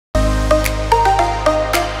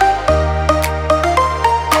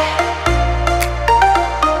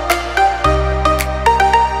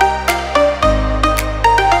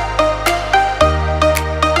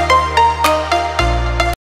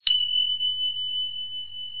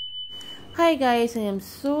Hi guys, I am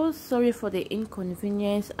so sorry for the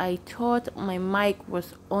inconvenience. I thought my mic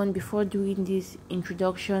was on before doing this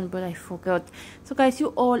introduction, but I forgot. So guys, you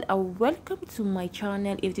all are welcome to my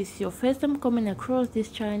channel. If this is your first time coming across this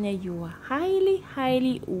channel, you are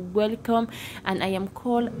highly welcome. And I am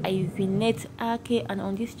called Ivinette Ake, and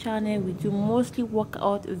on this channel we do mostly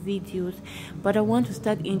workout videos, but I want to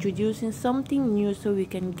start introducing something new so we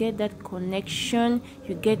can get that connection.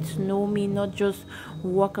 You get to know me, not just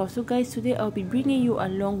workout. So guys, today I'll be bringing you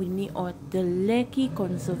along with me at the Lekki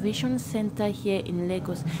Conservation Center here in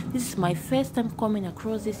Lagos. This is my first time coming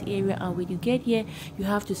across this area, and when you get here you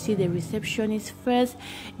have to see the receptionist first,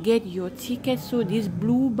 get your ticket. So this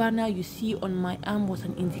blue banner you see on my arm was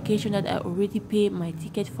an indication that I already paid my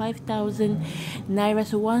ticket, 5,000 naira.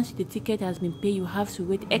 So once the ticket has been paid, you have to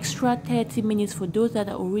wait extra 30 minutes for those that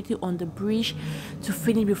are already on the bridge to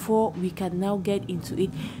finish before we can now get into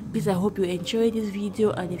it. Please, I hope you enjoy this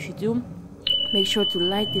video, and if you do, make sure to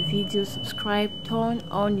like the video, subscribe, turn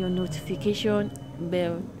on your notification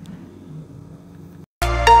bell.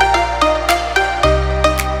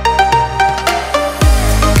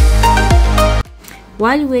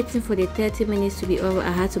 While waiting for the 30 minutes to be over, I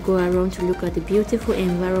had to go around to look at the beautiful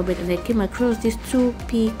environment, and I came across these two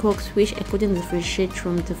peacocks which I couldn't differentiate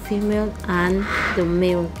from the female and the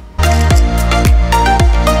male.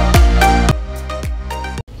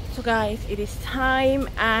 So guys, it is time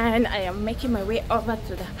and I am making my way over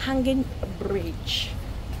to the hanging bridge.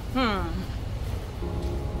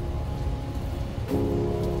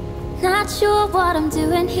 Not sure what I'm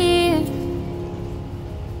doing here,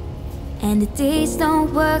 and the days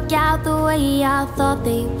don't work out the way I thought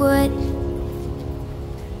they would.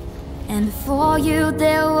 And before you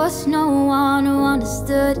there was no one who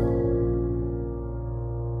understood.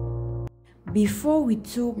 Before we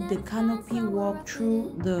took the canopy walk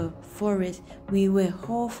through the forest, we were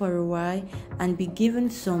halted for a while and be given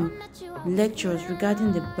some lectures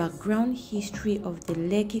regarding the background history of the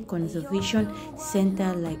Lekki Conservation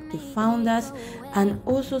Center, like the founders, and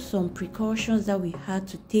also some precautions that we had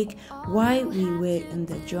to take while we were in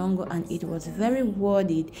the jungle. And it was very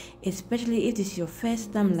worth it, especially if this is your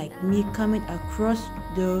first time like me coming across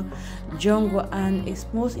the jungle, and it's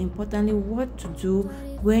most importantly what to do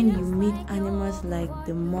when you meet animals like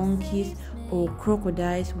the monkeys or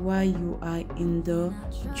crocodiles while you are in the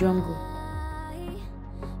jungle.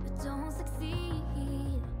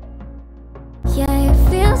 Yeah, it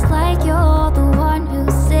feels like you're the one who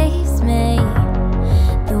saves me,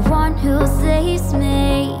 the one who saves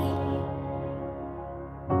me.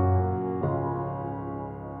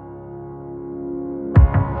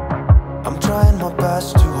 I'm trying my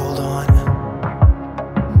best to hold on.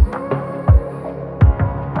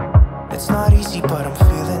 It's not easy, but I'm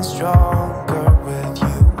feeling stronger with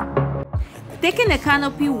you. Taking a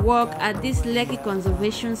canopy walk at this Lekki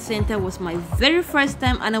Conservation Center was my very first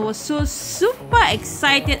time, and I was so super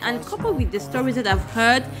excited. And coupled with the stories that I've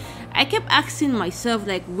heard, I kept asking myself,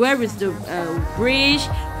 like, where is the bridge?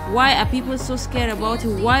 Why are people so scared about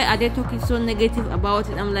it? Why are they talking so negative about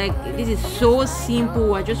it? I'm like, this is so simple.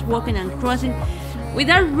 We're just walking and crossing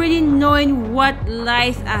without really knowing what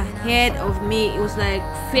lies ahead of me. It was like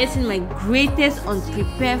facing my greatest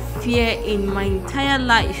unprepared fear in my entire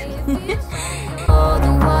life. Oh,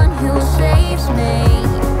 the one who saves me,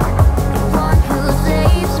 the one who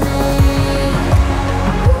saves me.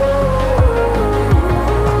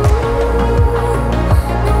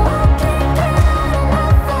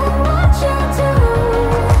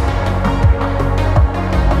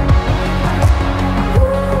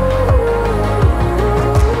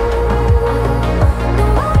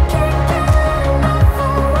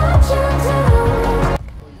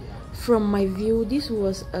 From my view, this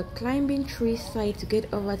was a climbing tree site to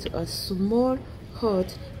get over to a small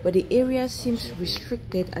hut, but the area seems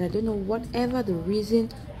restricted, and I don't know whatever the reason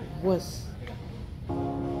was.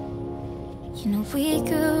 You know, we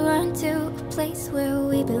could run to a place where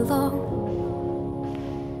we belong.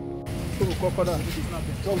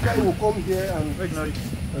 Some guy will come here and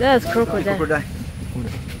That's crocodile.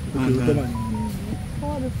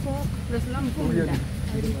 Oh, the fuck? There's lamb.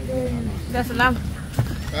 There's lamb.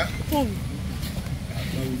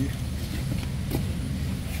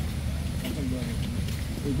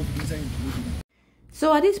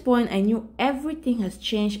 So at this point, I knew everything has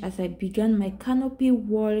changed as I began my canopy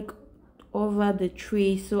walk over the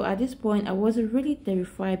tree. So at this point, I wasn't really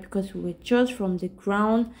terrified because we were just from the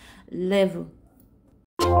ground level.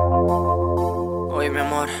 Oye, mi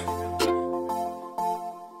amor,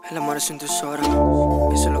 el amor es un tesoro,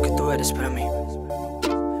 eso es lo que tú eres para mí.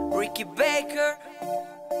 Ricky Baker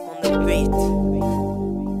on the beat.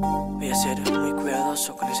 Voy a ser muy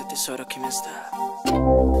cuidadoso con ese tesoro que me has dado.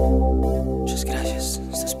 Muchas gracias,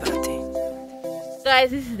 esto es para ti.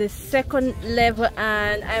 Guys, this is the second level,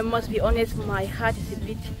 and I must be honest, my heart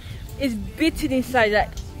is beating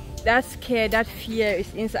inside. That scare, that fear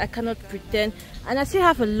is inside. I cannot pretend, and I still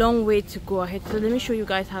have a long way to go ahead. So let me show you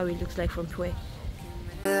guys how it looks like from here.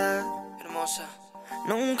 Hermosa,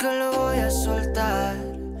 nunca lo voy a soltar,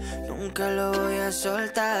 nunca lo voy a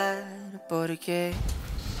soltar, porque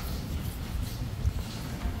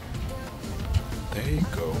There you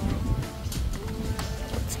go.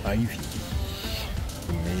 That's Ivy,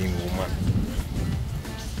 the main woman.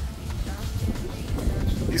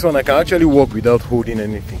 This one I can actually walk without holding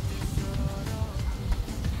anything.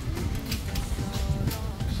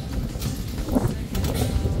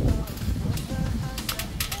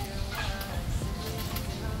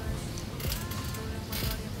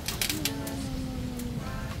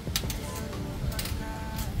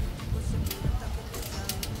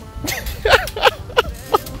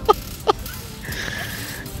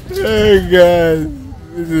 Hey guys,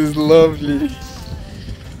 this is lovely.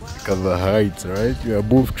 Look at the heights, right? We are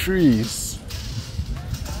above trees.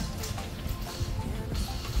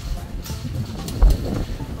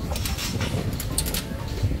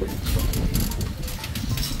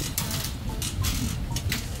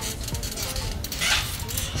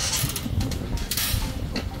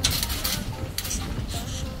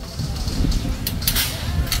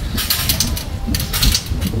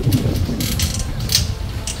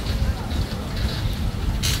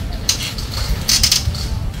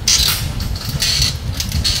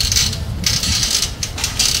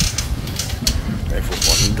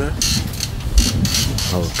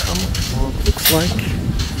 How camouflage looks like.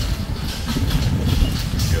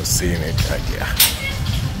 You're seeing it right here.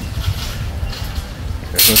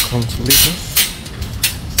 There's no consolation.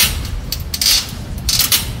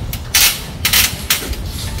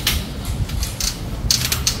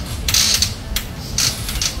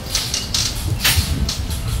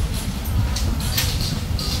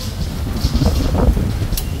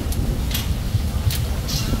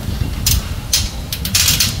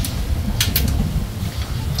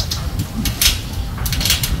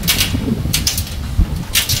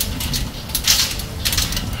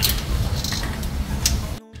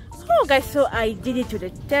 Guys, so I did it to the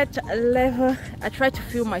third level. I tried to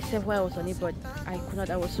feel myself while I was on it, but I could not.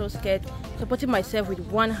 I was so scared. Supporting myself with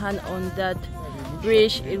one hand on that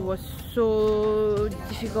bridge, it was so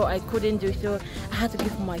difficult. I couldn't do it, so I had to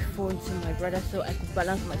give my phone to my brother so I could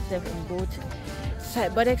balance myself on both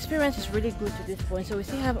sides. But the experience is really good to this point. So we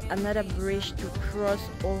still have another bridge to cross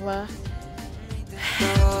over.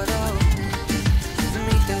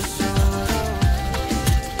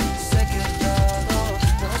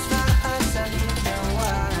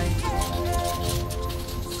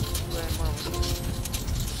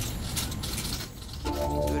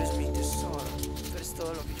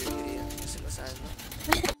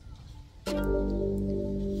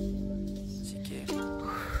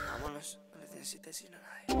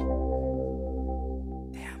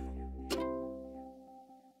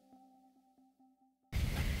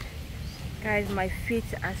 Guys, my feet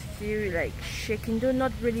are still like shaking, though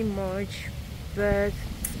not really much, but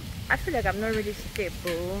I feel like I'm not really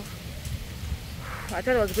stable. I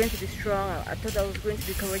thought I was going to be strong. I thought I was going to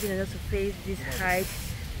be courageous enough to face this height,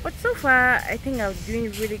 but so far I think I'm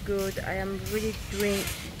doing really good. I am really doing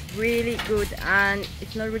really good, and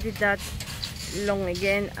it's not really that long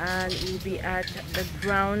again, and we'll be at the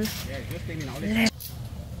ground level.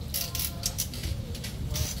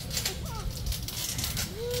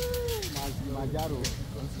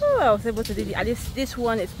 Oh, I was able to do it. At least this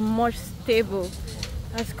one is much stable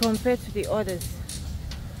as compared to the others.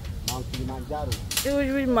 Mount Kilimanjaro. It was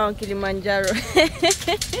really Mount Kilimanjaro.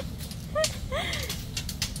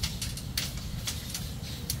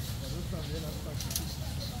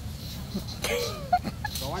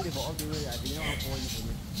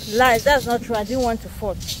 Lies, that's not true. I didn't want to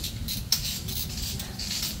fall.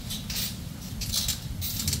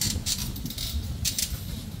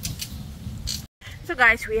 So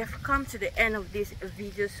guys, we have come to the end of this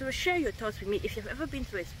video, so share your thoughts with me if you've ever been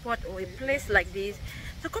to a spot or a place like this.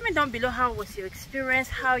 So comment down below, how was your experience,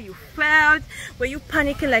 how you felt, were you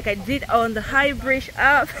panicking like I did on the high bridge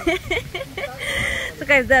up? So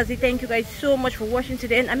guys, that's it. Thank you guys so much for watching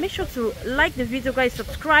today, and make sure to like the video guys,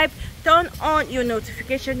 subscribe, turn on your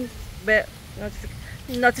notification bell,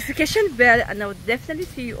 and I will definitely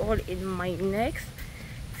see you all in my next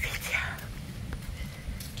video.